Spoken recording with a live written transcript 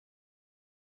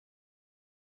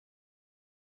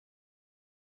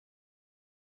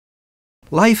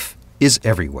Life is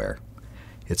everywhere.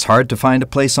 It's hard to find a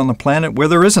place on the planet where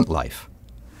there isn't life.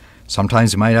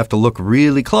 Sometimes you might have to look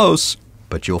really close,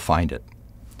 but you'll find it.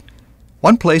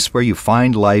 One place where you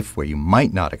find life where you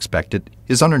might not expect it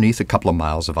is underneath a couple of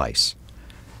miles of ice.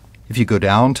 If you go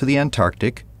down to the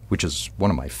Antarctic, which is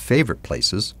one of my favorite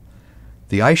places,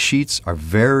 the ice sheets are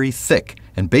very thick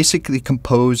and basically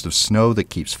composed of snow that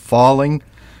keeps falling,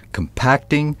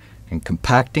 compacting, and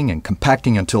compacting and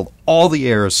compacting until all the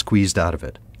air is squeezed out of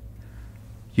it.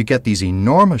 You get these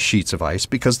enormous sheets of ice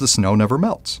because the snow never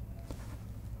melts.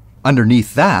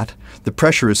 Underneath that, the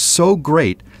pressure is so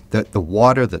great that the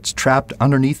water that's trapped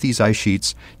underneath these ice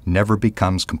sheets never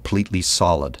becomes completely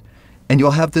solid. And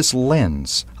you'll have this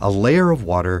lens, a layer of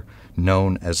water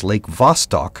known as Lake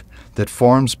Vostok, that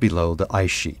forms below the ice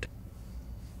sheet.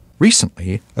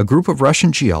 Recently, a group of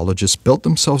Russian geologists built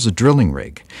themselves a drilling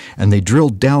rig, and they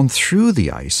drilled down through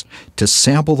the ice to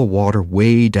sample the water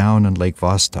way down in Lake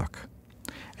Vostok.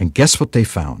 And guess what they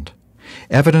found?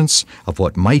 Evidence of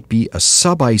what might be a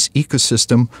sub-ice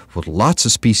ecosystem with lots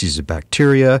of species of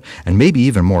bacteria and maybe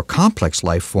even more complex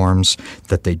life forms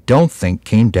that they don't think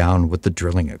came down with the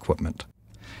drilling equipment.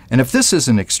 And if this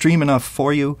isn't extreme enough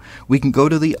for you, we can go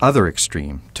to the other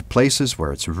extreme, to places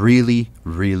where it's really,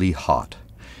 really hot.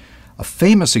 A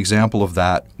famous example of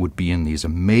that would be in these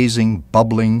amazing,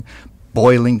 bubbling,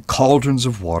 boiling cauldrons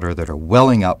of water that are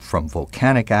welling up from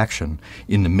volcanic action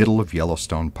in the middle of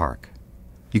Yellowstone Park.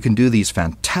 You can do these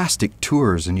fantastic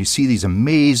tours and you see these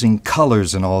amazing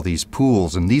colors in all these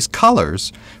pools. And these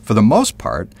colors, for the most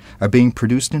part, are being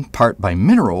produced in part by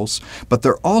minerals, but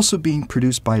they're also being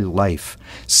produced by life,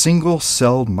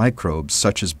 single-celled microbes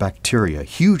such as bacteria,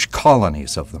 huge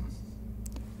colonies of them.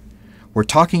 We're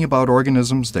talking about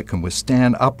organisms that can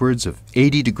withstand upwards of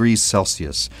 80 degrees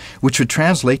Celsius, which would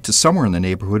translate to somewhere in the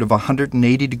neighborhood of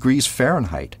 180 degrees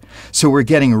Fahrenheit. So we're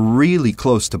getting really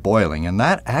close to boiling, and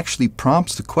that actually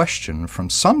prompts the question from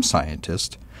some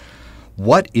scientists,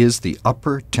 what is the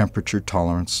upper temperature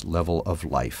tolerance level of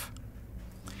life?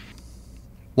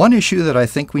 One issue that I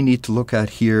think we need to look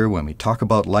at here when we talk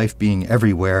about life being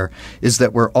everywhere is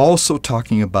that we're also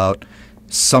talking about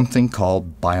something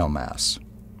called biomass.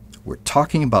 We're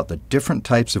talking about the different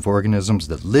types of organisms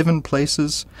that live in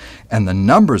places and the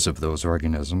numbers of those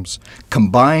organisms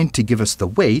combined to give us the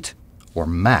weight, or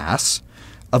mass,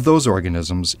 of those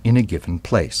organisms in a given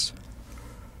place.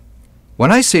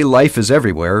 When I say life is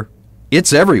everywhere,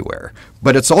 it's everywhere,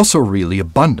 but it's also really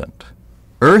abundant.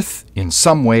 Earth, in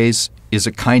some ways, is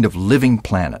a kind of living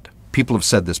planet. People have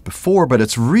said this before, but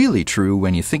it's really true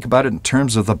when you think about it in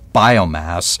terms of the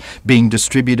biomass being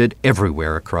distributed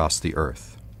everywhere across the Earth.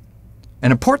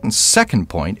 An important second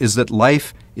point is that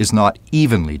life is not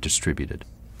evenly distributed.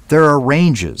 There are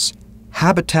ranges,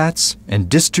 habitats, and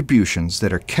distributions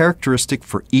that are characteristic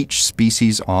for each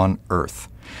species on Earth.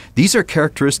 These are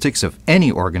characteristics of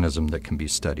any organism that can be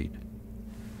studied.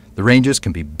 The ranges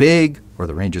can be big or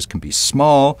the ranges can be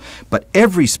small, but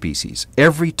every species,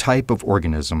 every type of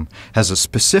organism has a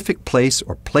specific place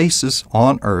or places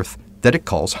on Earth that it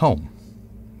calls home.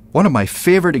 One of my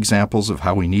favorite examples of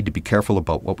how we need to be careful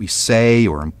about what we say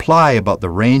or imply about the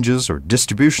ranges or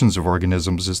distributions of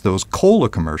organisms is those cola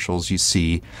commercials you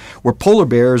see where polar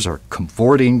bears are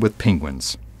cavorting with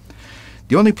penguins.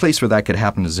 The only place where that could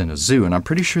happen is in a zoo, and I'm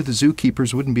pretty sure the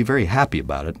zookeepers wouldn't be very happy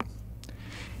about it.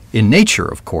 In nature,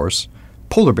 of course,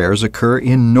 polar bears occur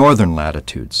in northern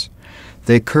latitudes.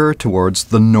 They occur towards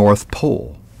the North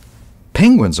Pole.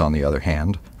 Penguins, on the other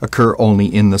hand, occur only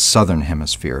in the southern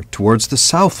hemisphere, towards the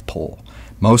South Pole,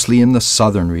 mostly in the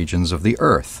southern regions of the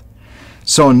Earth.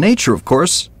 So in nature, of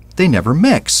course, they never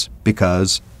mix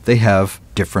because they have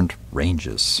different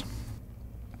ranges.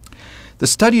 The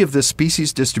study of this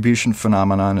species distribution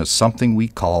phenomenon is something we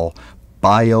call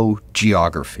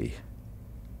biogeography.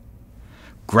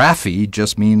 Graphy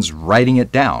just means writing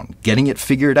it down, getting it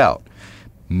figured out,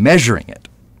 measuring it.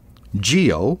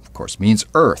 Geo, of course, means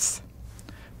Earth.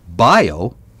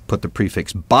 Bio, put the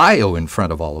prefix bio in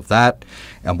front of all of that,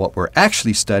 and what we're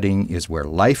actually studying is where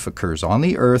life occurs on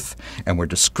the Earth, and we're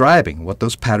describing what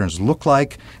those patterns look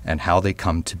like and how they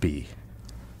come to be.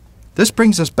 This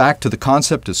brings us back to the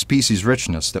concept of species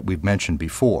richness that we've mentioned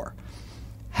before.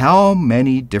 How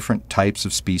many different types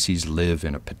of species live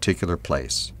in a particular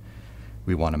place?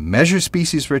 We want to measure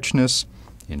species richness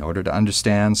in order to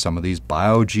understand some of these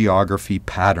biogeography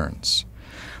patterns.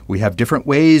 We have different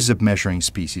ways of measuring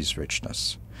species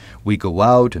richness. We go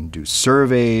out and do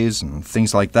surveys and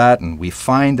things like that, and we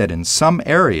find that in some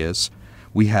areas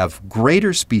we have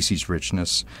greater species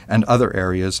richness and other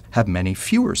areas have many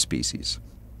fewer species.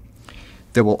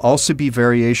 There will also be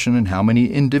variation in how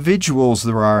many individuals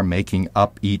there are making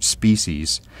up each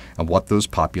species and what those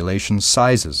population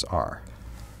sizes are.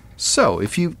 So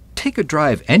if you take a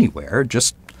drive anywhere,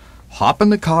 just hop in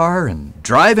the car and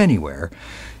drive anywhere,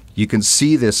 you can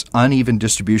see this uneven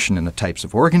distribution in the types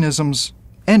of organisms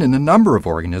and in the number of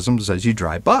organisms as you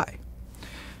drive by.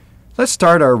 Let's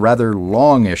start our rather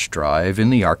longish drive in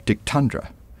the Arctic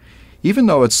tundra. Even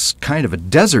though it's kind of a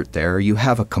desert there, you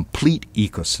have a complete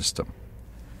ecosystem.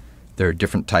 There are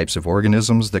different types of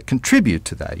organisms that contribute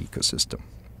to that ecosystem.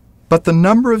 But the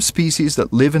number of species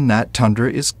that live in that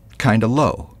tundra is kind of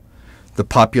low. The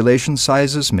population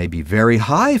sizes may be very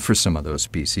high for some of those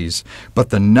species, but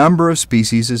the number of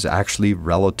species is actually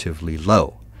relatively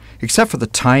low. Except for the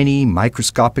tiny,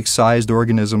 microscopic-sized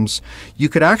organisms, you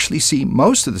could actually see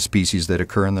most of the species that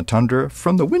occur in the tundra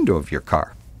from the window of your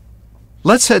car.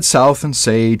 Let's head south and,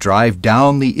 say, drive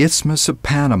down the Isthmus of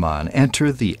Panama and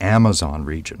enter the Amazon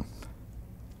region.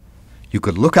 You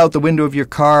could look out the window of your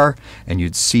car and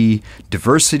you'd see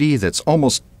diversity that's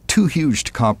almost too huge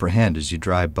to comprehend as you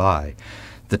drive by.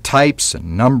 The types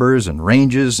and numbers and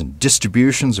ranges and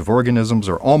distributions of organisms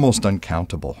are almost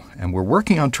uncountable, and we're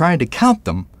working on trying to count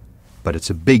them, but it's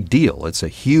a big deal. It's a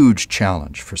huge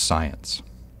challenge for science.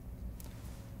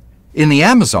 In the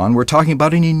Amazon, we're talking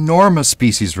about an enormous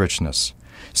species richness.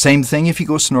 Same thing if you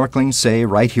go snorkeling, say,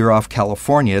 right here off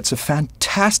California. It's a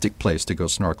fantastic place to go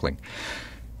snorkeling.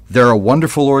 There are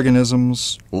wonderful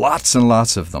organisms, lots and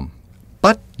lots of them.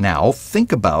 But now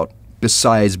think about,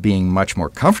 besides being much more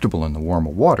comfortable in the warmer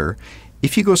water,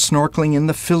 if you go snorkeling in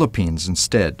the Philippines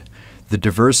instead. The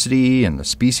diversity and the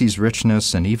species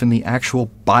richness and even the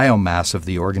actual biomass of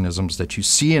the organisms that you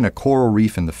see in a coral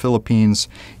reef in the Philippines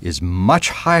is much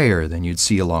higher than you'd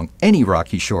see along any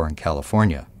rocky shore in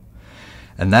California.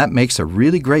 And that makes a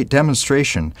really great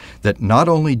demonstration that not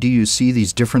only do you see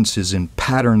these differences in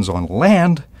patterns on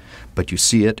land, but you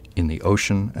see it in the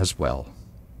ocean as well.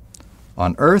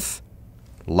 On Earth,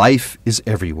 life is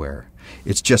everywhere.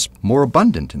 It's just more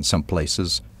abundant in some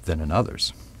places than in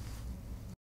others.